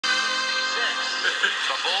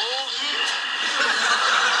The Bulls.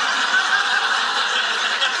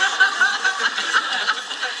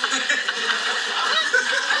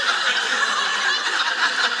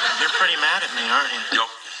 You're pretty mad at me, aren't you? Nope.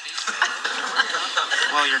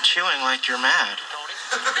 Well, you're chewing like you're mad.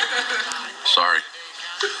 Sorry.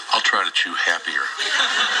 I'll try to chew happier.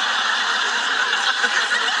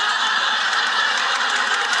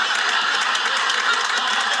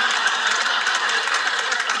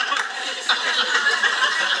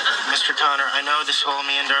 Mr. Connor, I know this whole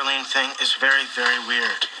me and Darlene thing is very, very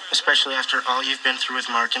weird, especially after all you've been through with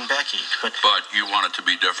Mark and Becky, but you want it to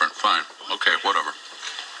be different. Fine. Okay, whatever.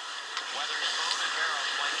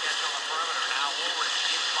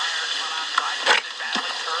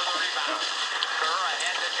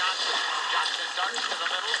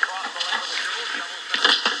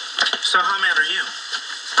 So how mad are you?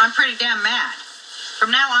 I'm pretty damn mad.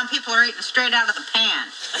 From now on, people are eating straight out of the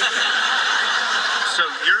pan. So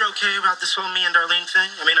you're okay about this whole me and Darlene thing?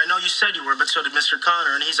 I mean, I know you said you were, but so did Mr.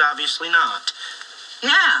 Connor, and he's obviously not.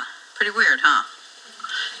 Yeah, pretty weird, huh?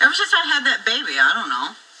 Ever since I had that baby, I don't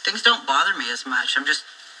know. Things don't bother me as much. I'm just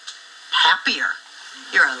happier.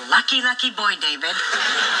 You're a lucky, lucky boy, David.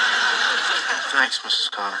 Thanks, Mrs.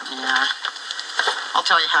 Connor. Yeah. I'll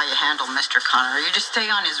tell you how you handle Mr. Connor. You just stay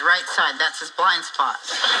on his right side. That's his blind spot.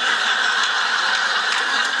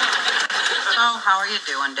 So, how are you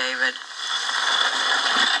doing, David?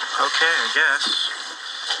 Okay, I guess.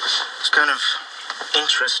 It's kind of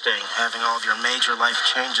interesting having all of your major life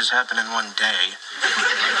changes happen in one day.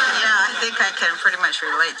 Yeah, I think I can pretty much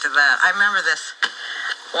relate to that. I remember this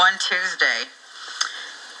one Tuesday.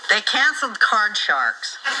 They canceled Card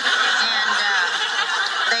Sharks. And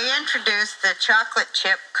they introduced the chocolate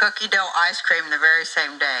chip cookie dough ice cream the very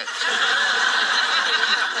same day.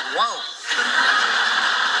 Whoa.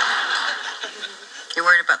 You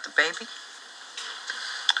worried about the baby?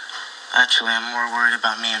 Actually, I'm more worried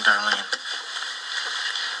about me and Darlene.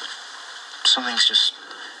 Something's just...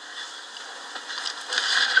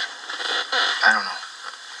 I don't know.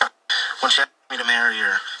 When she asked me to marry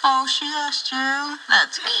her... Oh, she asked you?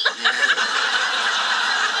 That's cute.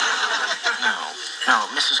 No,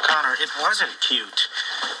 Mrs. Connor, it wasn't cute.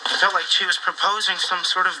 It felt like she was proposing some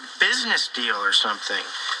sort of business deal or something.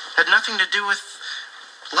 Had nothing to do with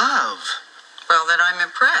love. Well, then I'm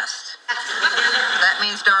impressed. That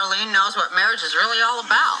means Darlene knows what marriage is really all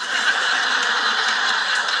about.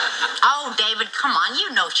 Oh, David, come on.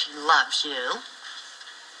 You know she loves you.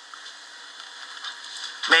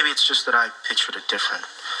 Maybe it's just that I pictured it different.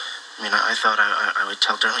 I mean, I thought I would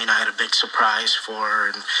tell Darlene I had a big surprise for her,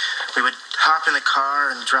 and we would hop in the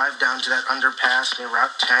car and drive down to that underpass near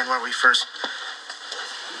Route 10 where we first...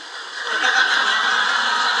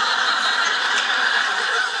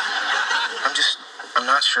 I'm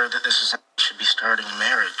not sure that this is how we should be starting a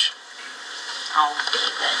marriage. Oh,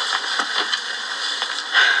 David.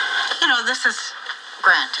 You know, this is,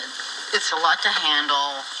 granted, it's a lot to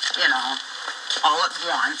handle, you know, all at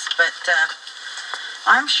once, but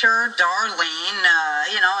I'm sure Darlene,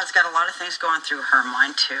 has got a lot of things going through her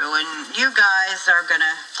mind, too, and you guys are going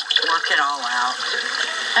to work it all out.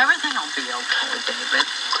 Everything will be okay, David.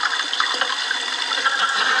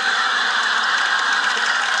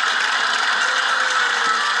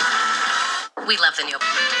 We love the new.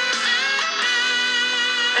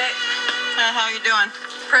 Hey, how you doing?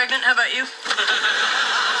 Pregnant, how about you?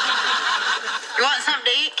 You want something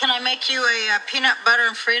to eat? Can I make you a peanut butter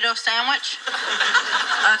and Frito sandwich?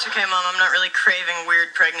 That's okay, Mom. I'm not really craving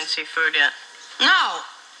weird pregnancy food yet. No,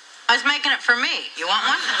 I was making it for me. You want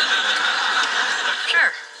one?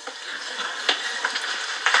 Sure.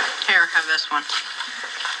 Here, have this one.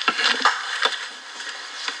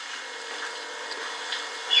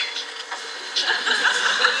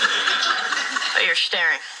 But you're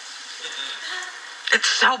staring. It's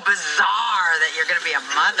so bizarre that you're going to be a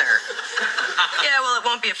mother. Yeah, well, it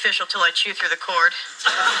won't be official till I chew through the cord.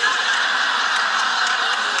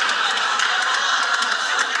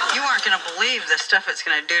 You aren't going to believe the stuff it's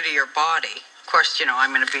going to do to your body. Of course, you know,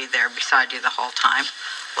 I'm going to be there beside you the whole time,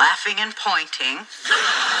 laughing and pointing.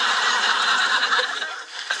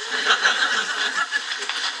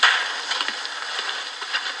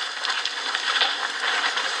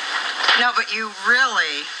 No, but you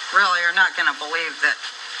really are not going to believe that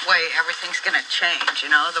way everything's going to change, you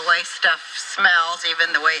know, the way stuff smells,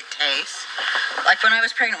 even the way it tastes. Like when I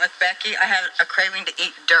was pregnant with Becky, I had a craving to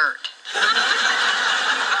eat dirt.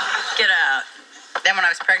 Get out. Then when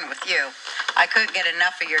I was pregnant with you, I couldn't get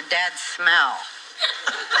enough of your dad's smell.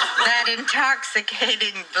 That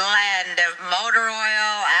intoxicating blend of motor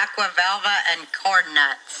oil, aqua velva, and corn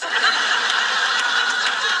nuts.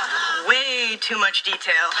 Way too much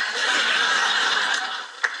detail.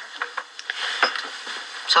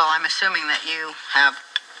 So I'm assuming that you have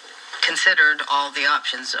considered all the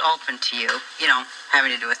options open to you, you know,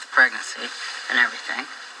 having to do with the pregnancy and everything.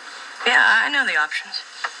 Yeah, I know the options.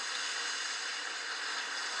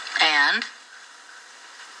 And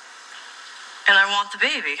I want the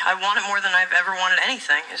baby. I want it more than I've ever wanted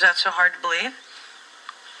anything. Is that so hard to believe?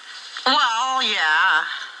 well, yeah,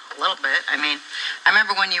 a little bit. I mean, I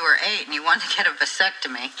remember when you were 8 and you wanted to get a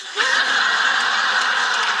vasectomy.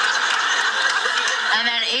 And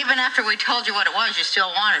then even after we told you what it was, you still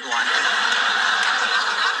wanted one.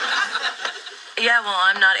 Yeah, well,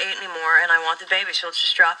 I'm not 8 anymore, and I want the baby, so let's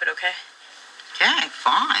just drop it, okay? Okay,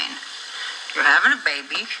 fine. You're having a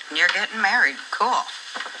baby and you're getting married. Cool.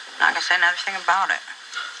 Not gonna say another thing about it.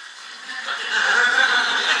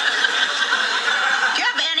 Do you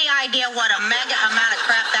have any idea what a mega amount of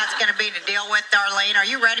crap that's gonna be to deal with, Darlene? Are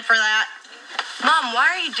you ready for that? Mom, why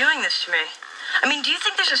are you doing this to me? I mean, do you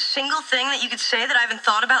think there's a single thing that you could say that I haven't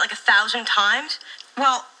thought about like 1,000 times?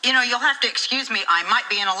 Well, you know, you'll have to excuse me. I might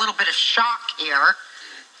be in a little bit of shock here.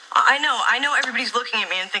 I know everybody's looking at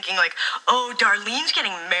me and thinking like, oh, Darlene's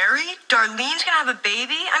getting married? Darlene's gonna have a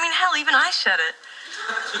baby? I mean, hell, even I said it.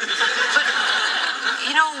 But,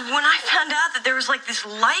 you know, when I found out that there was like this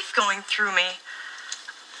life going through me,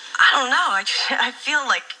 I don't know, I feel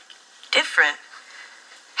like different,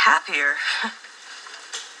 happier.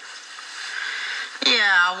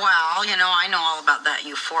 Yeah, well, you know, I know all about that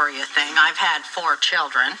euphoria thing. I've had 4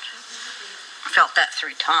 children. Felt that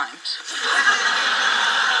 3 times.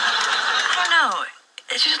 I don't know,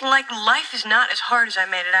 it's just like life is not as hard as I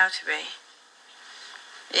made it out to be.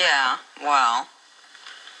 Yeah, well,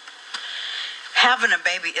 having a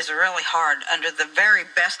baby is really hard under the very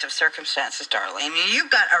best of circumstances, Darlene.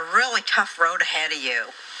 You've got a really tough road ahead of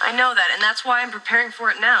you. I know that, and that's why I'm preparing for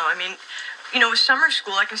it now. I mean, you know, with summer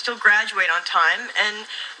school, I can still graduate on time, and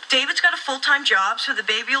David's got a full-time job, so the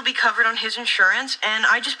baby will be covered on his insurance, and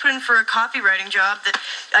I just put in for a copywriting job that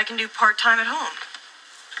I can do part-time at home.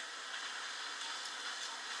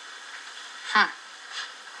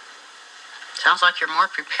 Sounds like you're more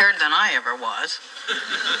prepared than I ever was.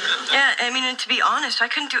 Yeah, I mean, and to be honest, I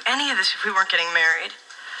couldn't do any of this if we weren't getting married.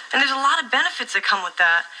 And there's a lot of benefits that come with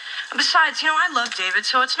that. And besides, you know, I love David,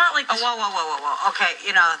 so it's not like Oh, this... whoa. Okay,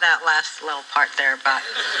 you know, that last little part there about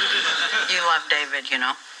you love David, you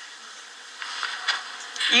know.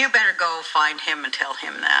 You better go find him and tell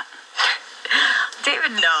him that.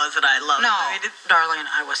 David knows that I love him. No, I mean, Darlene,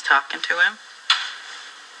 I was talking to him,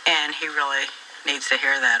 and he really needs to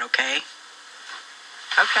hear that, okay?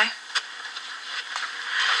 Okay.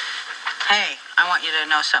 Hey, I want you to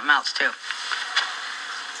know something else, too.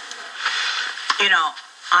 You know,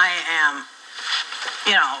 I am,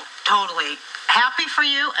 you know, totally happy for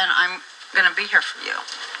you, and I'm going to be here for you.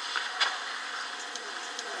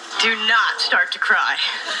 Do not start to cry.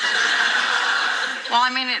 Well,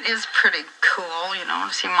 I mean, it is pretty cool, you know,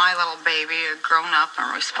 to see my little baby, a grown-up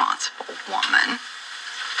and responsible woman.